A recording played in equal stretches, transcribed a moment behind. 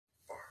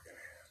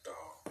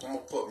I'm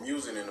gonna put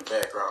music in the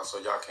background so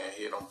y'all can't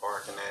hear them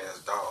barking ass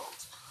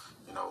dogs.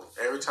 You know,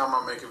 every time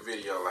I make a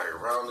video, like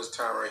around this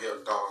time right here,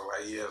 dog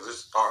like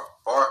just start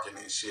barking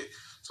and shit,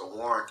 so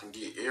Warren can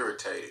get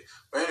irritated.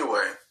 But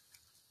anyway,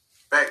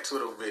 back to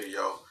the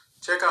video.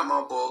 Check out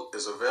my book.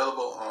 It's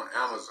available on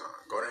Amazon.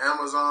 Go to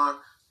Amazon,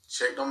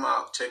 check them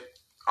out. Check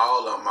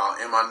all of them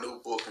out. And my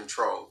new book,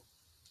 Control.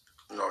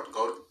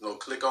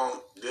 Click on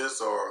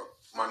this or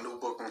my new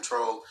book,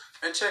 Control,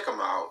 and check them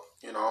out.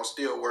 I'm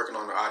still working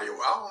on the audio.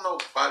 I don't know,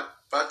 by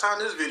the time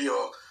this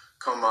video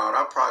come out,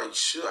 I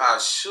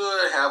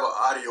should have an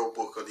audio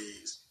book of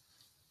these.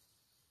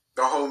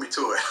 Don't hold me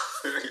to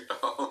it.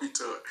 Don't hold me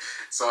to it.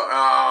 So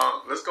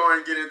let's go ahead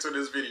and get into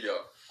this video.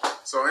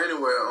 So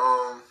anyway,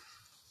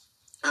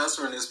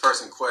 answering this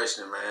person's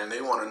question, man,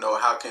 they want to know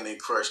how can they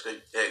crush their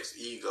ex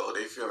ego.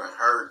 They feeling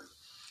hurt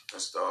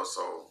and stuff,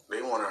 so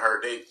they want to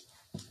hurt their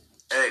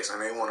ex,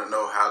 and they want to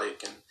know how they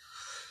can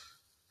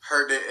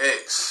hurt their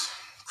ex,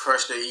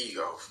 crush their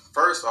ego.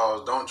 First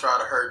off, don't try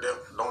to hurt them.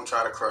 Don't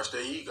try to crush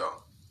their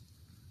ego.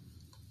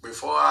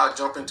 Before I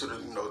jump into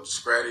the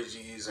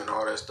strategies and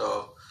all that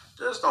stuff,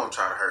 just don't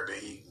try to hurt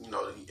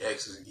the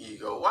ex's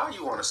ego. Why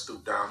you want to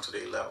stoop down to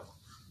their level?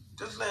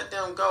 Just let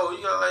them go.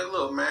 You gotta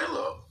look, man,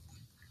 look.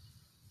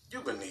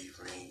 You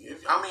beneath me.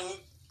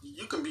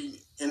 You can be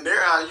in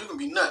their eyes. You can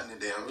be nothing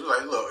to them. You're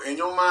like, look, in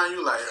your mind,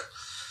 you like,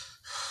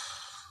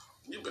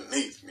 you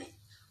beneath me.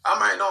 I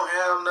might don't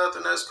have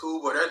nothing, that's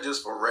cool, but that's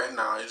just for right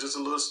now. It's just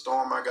a little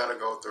storm I gotta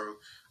go through.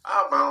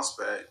 I'll bounce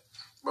back.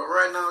 But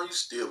right now, you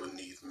still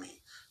beneath me.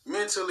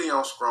 Mentally,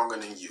 I'm stronger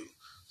than you.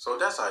 So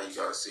that's how you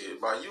gotta see it.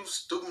 By you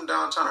stooping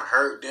down, trying to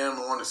hurt them,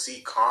 and want to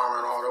see karma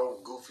and all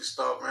that goofy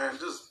stuff, man,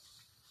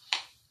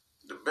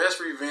 the best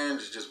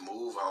revenge is just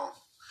move on.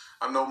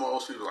 I know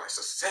most people like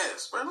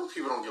success, but those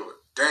people don't give a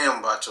damn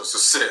about your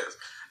success.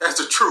 That's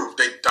the truth.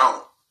 They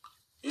don't.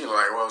 You're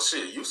like, well,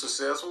 shit, you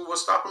successful.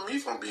 What's stopping me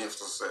from being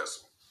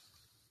successful?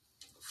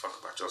 Fuck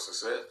about your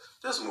success.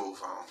 Just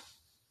move on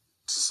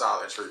to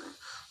solid treatment.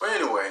 But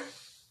anyway,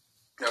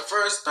 the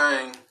first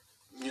thing,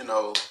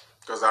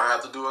 because I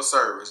have to do a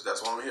service.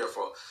 That's what I'm here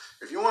for.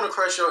 If you want to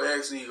crush your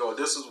ex ego,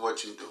 this is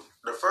what you do.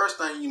 The first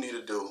thing you need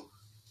to do,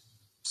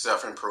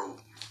 self-improve.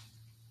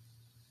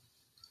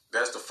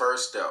 That's the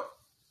first step.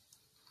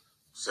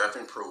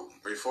 Self-improve.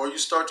 Before you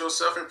start your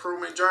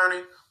self-improvement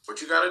journey,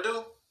 what you got to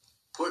do?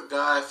 Put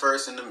God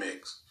first in the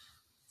mix.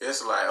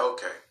 It's like,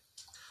 okay,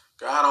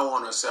 God, I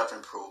want to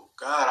self-improve.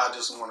 God, I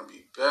just want to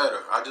be better.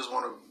 I just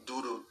want to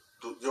do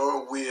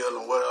your will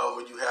and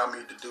whatever you have me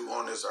to do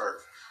on this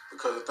earth.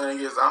 Because the thing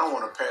is, I don't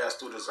want to pass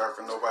through this earth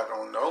and nobody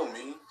don't know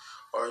me.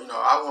 Or,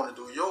 I want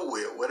to do your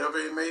will, whatever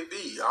it may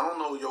be. I don't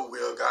know your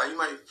will, God.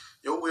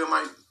 Your will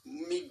might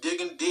me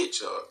digging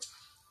ditch or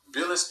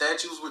building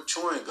statues with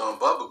chewing gum,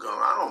 bubble gum.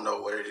 I don't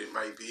know what it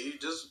might be.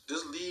 Just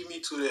lead me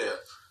to there.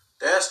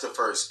 That's the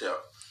first step.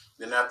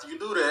 Then after you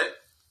do that,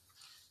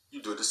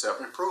 you do the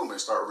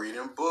self-improvement. Start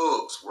reading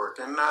books,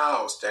 working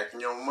out, stacking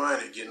your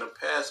money, getting a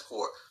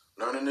passport,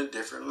 learning a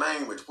different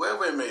language,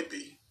 wherever it may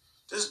be.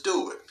 Just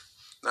do it.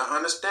 Now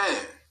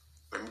understand,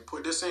 let me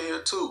put this in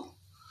here too.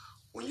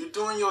 When you're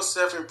doing your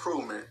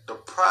self-improvement, the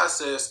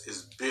process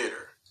is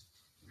bitter.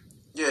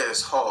 Yeah,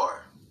 it's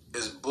hard.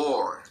 It's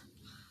boring.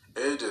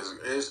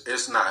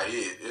 It's not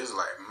it. It's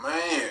like,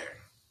 man,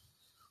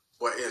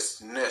 but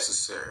it's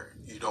necessary.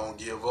 You don't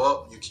give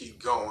up. You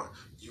keep going.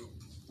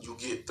 You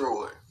get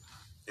through it.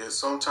 And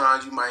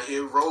sometimes you might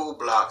hit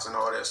roadblocks and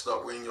all that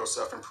stuff in your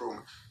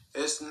self-improvement.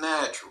 It's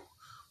natural,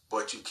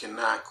 but you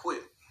cannot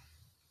quit.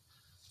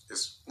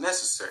 It's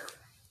necessary.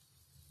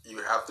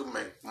 You have to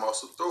make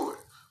muscle through it.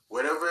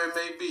 Whatever it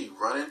may be,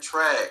 running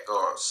track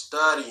or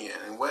studying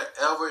and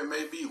whatever it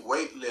may be,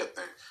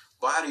 weightlifting,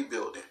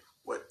 bodybuilding,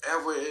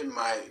 whatever it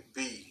might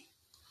be.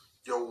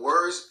 Your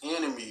worst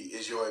enemy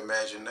is your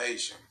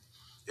imagination.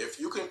 If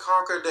you can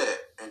conquer that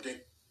and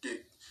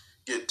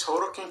get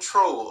total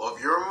control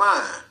of your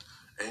mind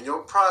and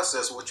your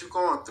process, what you're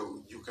going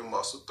through, you can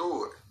muscle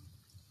through it.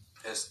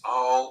 It's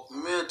all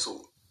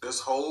mental. This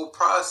whole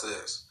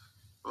process.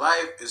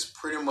 Life is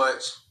pretty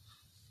much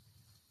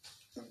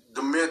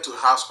the mental,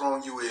 how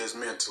strong you is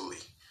mentally.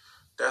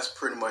 That's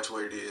pretty much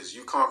what it is.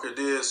 You conquer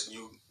this,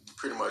 you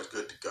pretty much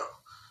good to go.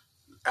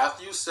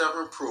 After you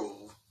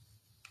self-improve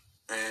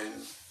and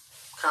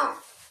kind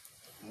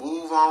of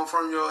move on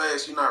from your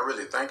ex, you're not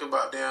really thinking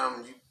about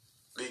them,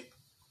 they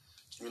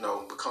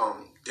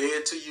become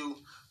dead to you,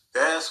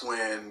 that's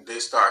when they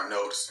start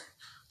noticing.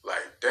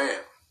 Like,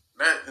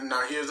 damn.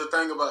 Now here's the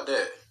thing about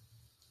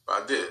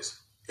this.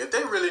 If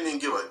they really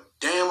didn't give a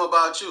damn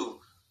about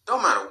you,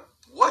 don't matter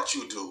what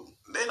you do,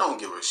 they don't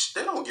give a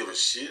shit.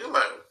 They're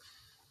like,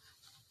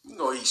 you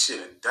gonna eat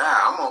shit and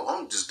die.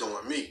 I'm just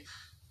doing me.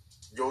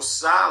 Your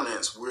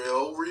silence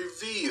will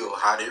reveal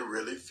how they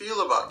really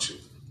feel about you.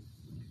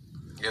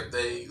 If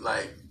they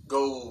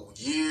go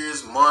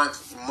years,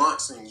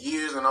 months and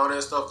years and all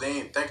that stuff, they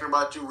ain't thinking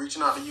about you,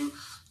 reaching out to you,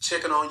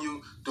 checking on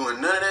you, doing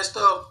none of that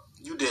stuff,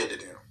 you dead to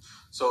them.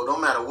 So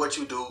don't matter what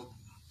you do,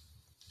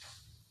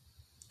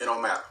 it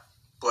don't matter.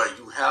 But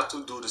you have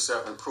to do the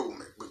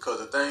self-improvement, because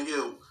the thing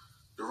is,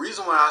 The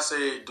reason why I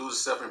say do the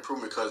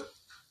self-improvement because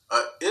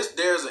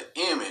there's an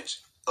image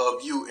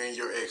of you in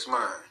your ex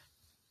mind.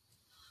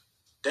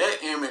 That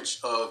image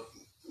of,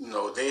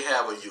 they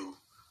have of you,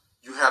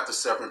 you have to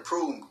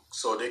self-improve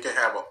so they can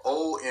have an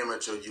old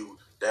image of you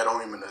that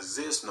don't even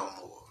exist no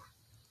more.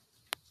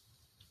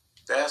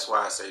 That's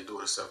why I say do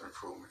the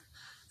self-improvement.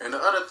 And the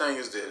other thing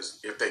is this,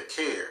 if they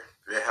care,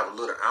 they have a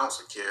little ounce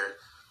of care,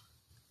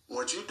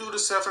 once you do the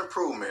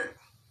self-improvement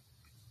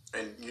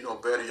and,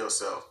 better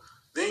yourself,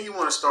 then you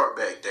want to start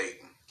back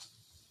dating.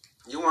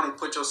 You want to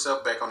put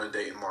yourself back on the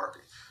dating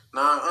market.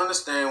 Now, I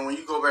understand when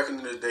you go back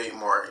into the dating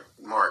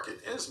market,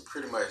 it's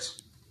pretty much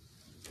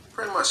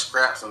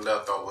scraps and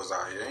leftovers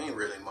out here. It ain't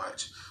really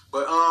much.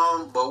 But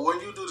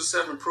when you do the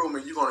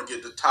self-improvement, you're going to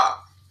get the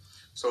top.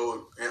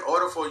 So in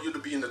order for you to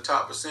be in the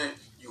top percent,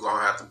 you're going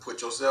to have to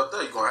put yourself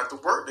there. You're going to have to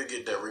work to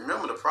get there.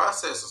 Remember, the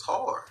process is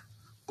hard,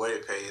 but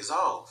it pays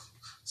off.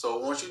 So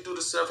once you do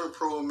the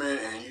self-improvement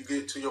and you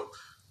get to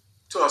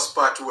a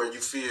spot to where you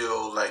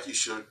feel like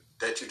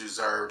that you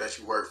deserve, that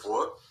you work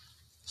for,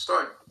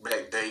 start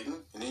back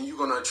dating, and then you're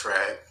going to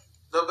attract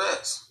the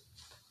best.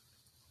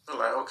 You're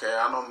like, okay,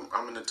 I know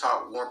I'm in the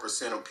top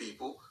 1% of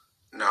people.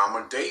 Now I'm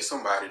going to date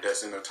somebody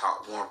that's in the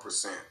top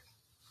 1%.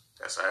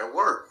 That's how it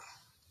works.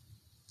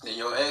 Then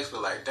your ex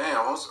will like,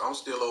 damn, I'm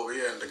still over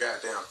here in the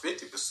goddamn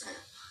 50%.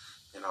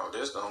 They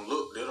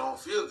don't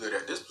feel good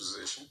at this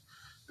position.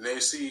 And they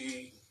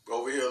see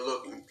over here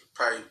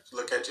probably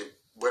look at your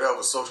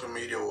whatever social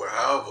media or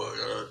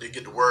however, they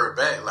get the word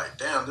back like,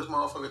 damn, this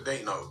motherfucker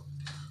dating a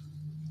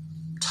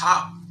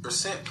top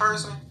percent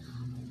person.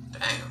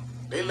 Damn,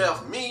 they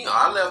left me or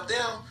I left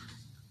them,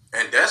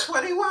 and that's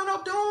what they wound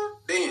up doing.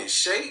 They in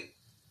shape.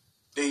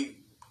 They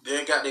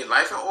got their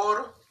life in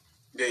order.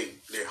 They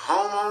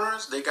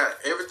homeowners. They got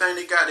everything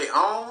they got their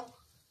own.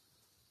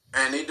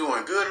 And they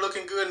doing good,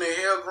 looking good, and their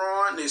hair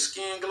growing, their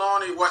skin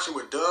glowing. They washing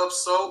with Dove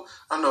soap.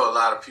 I know a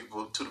lot of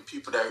people, to the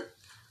people that,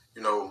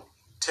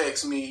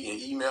 text me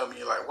and email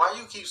me like, why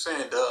you keep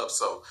saying Dove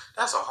soap?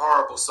 That's a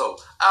horrible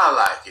soap. I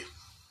like it.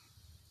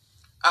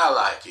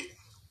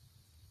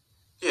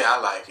 Yeah, I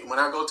like it. When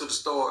I go to the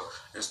store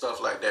and stuff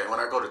like that, when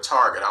I go to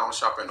Target, I don't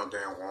shop at no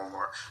damn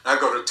Walmart. When I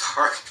go to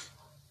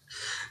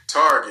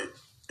Target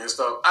and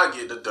stuff, I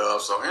get the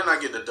Dove soap, and I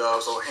get the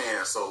Dove soap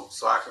hand soap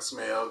so I can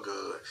smell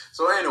good.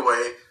 So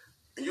anyway,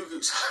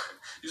 you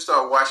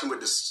start washing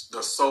with the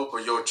soap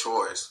of your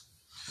choice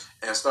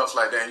and stuff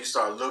like that, and you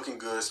start looking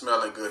good,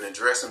 smelling good, and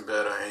dressing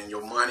better, and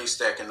your money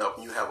stacking up,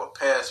 and you have a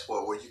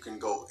passport where you can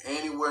go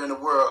anywhere in the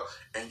world,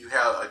 and you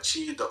have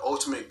achieved the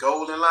ultimate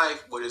goal in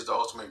life. What is the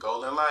ultimate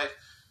goal in life?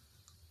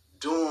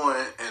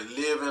 Doing and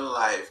living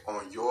life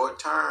on your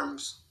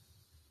terms.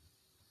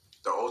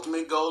 The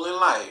ultimate goal in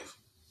life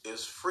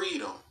is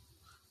freedom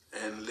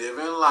and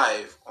living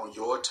life on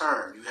your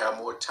terms. You have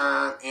more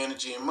time,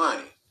 energy, and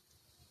money.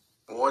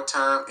 More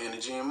time,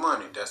 energy, and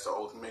money. That's the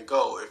ultimate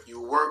goal. If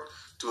you work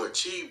to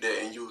achieve that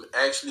and you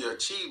actually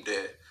achieve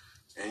that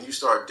and you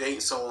start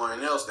dating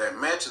someone else that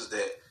matches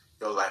that,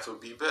 your life will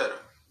be better.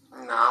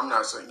 Now, I'm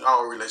not saying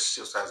all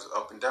relationships has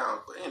up and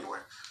down, but anyway.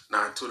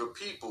 Now, to the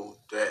people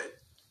that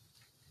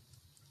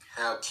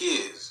have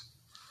kids,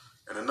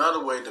 and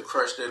another way to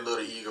crush their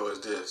little ego is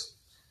this.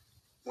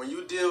 When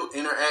you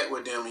interact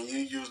with them and you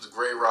use the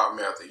Grey Rock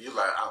method, you're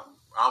like,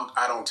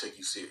 I don't take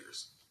you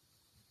serious.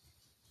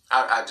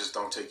 I just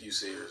don't take you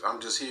serious.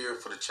 I'm just here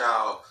for the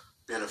child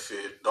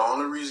benefit. The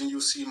only reason you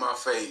see my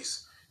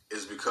face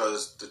is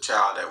because the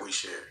child that we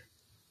share.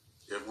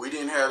 If we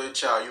didn't have that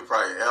child, you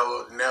probably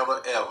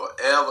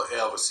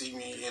ever see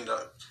me in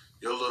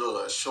your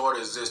little short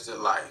existed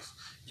life.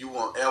 You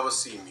won't ever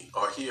see me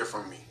or hear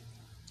from me.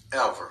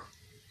 Ever.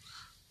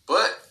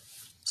 But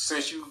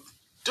since you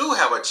do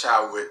have a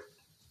child with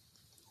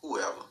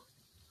whoever,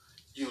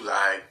 you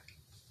like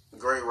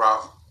Grey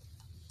Rock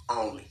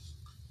only.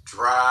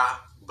 Dry,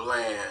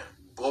 bland,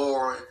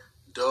 boring,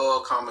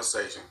 dull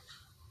conversation.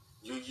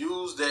 You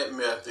use that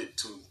method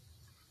to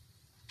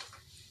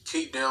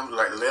keep them,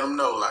 let them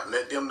know,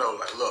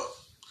 look,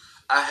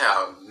 I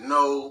have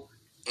no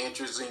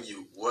interest in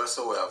you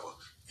whatsoever.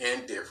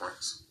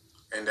 Indifference.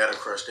 And that'll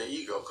crush their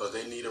ego because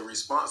they need a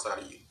response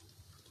out of you.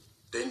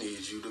 They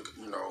need you to,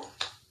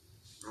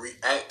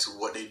 react to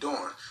what they're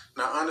doing.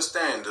 Now,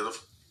 understand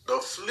the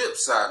flip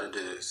side of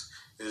this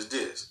is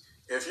this.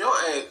 If your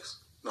ex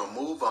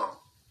move on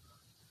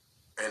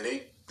and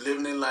they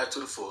living their life to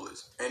the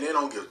fullest and they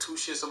don't give two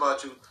shits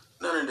about you,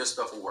 none of this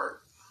stuff will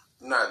work.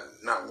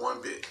 Not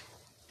one bit.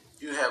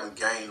 You haven't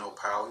gained no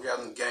power. You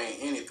haven't gained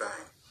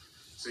anything.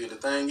 See, the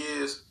thing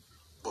is,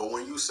 but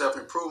when you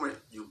self-improvement,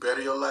 you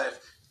better your life,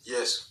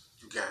 yes,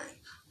 you gain.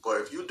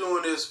 But if you're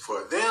doing this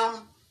for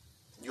them,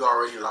 you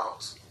already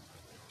lost.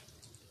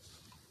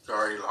 You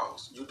already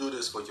lost. You do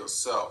this for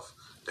yourself.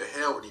 The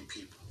hell with these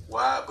people.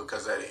 Why?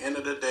 Because at the end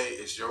of the day,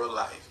 it's your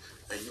life.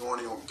 And you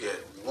only get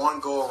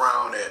one go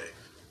around at it.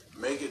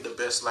 Make it the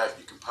best life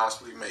you can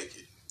possibly make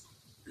it.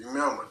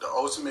 Remember, the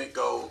ultimate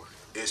goal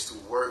is to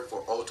work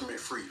for ultimate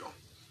freedom.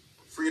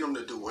 Freedom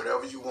to do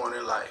whatever you want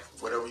in life,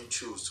 whatever you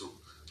choose to.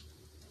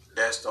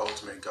 That's the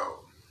ultimate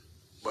goal.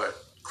 But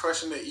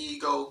crushing the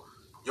ego,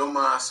 your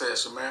mindset,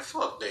 so man,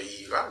 fuck their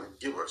ego. I don't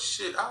give a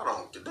shit.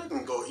 They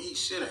can go eat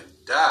shit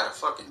and die,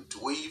 fucking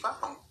dweeb. I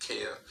don't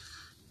care.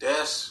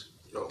 That's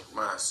your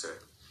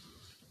mindset.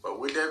 But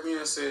with that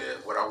being said,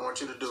 what I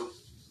want you to do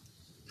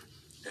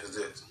is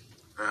this.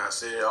 And I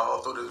said it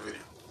all through this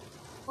video.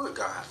 Put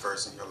God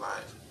first in your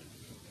life.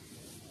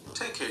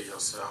 Take care of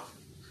yourself.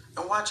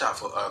 And watch out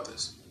for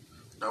others.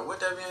 Now, with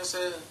that being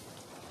said,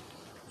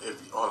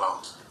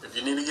 if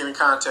you need to get in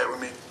contact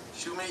with me,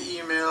 shoot me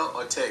an email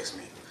or text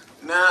me.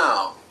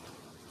 Now,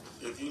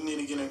 if you need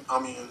to get in,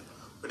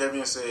 with that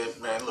being said,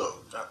 man,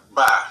 look,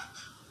 bye.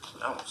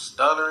 I'm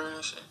stuttering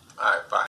and shit. All right, bye.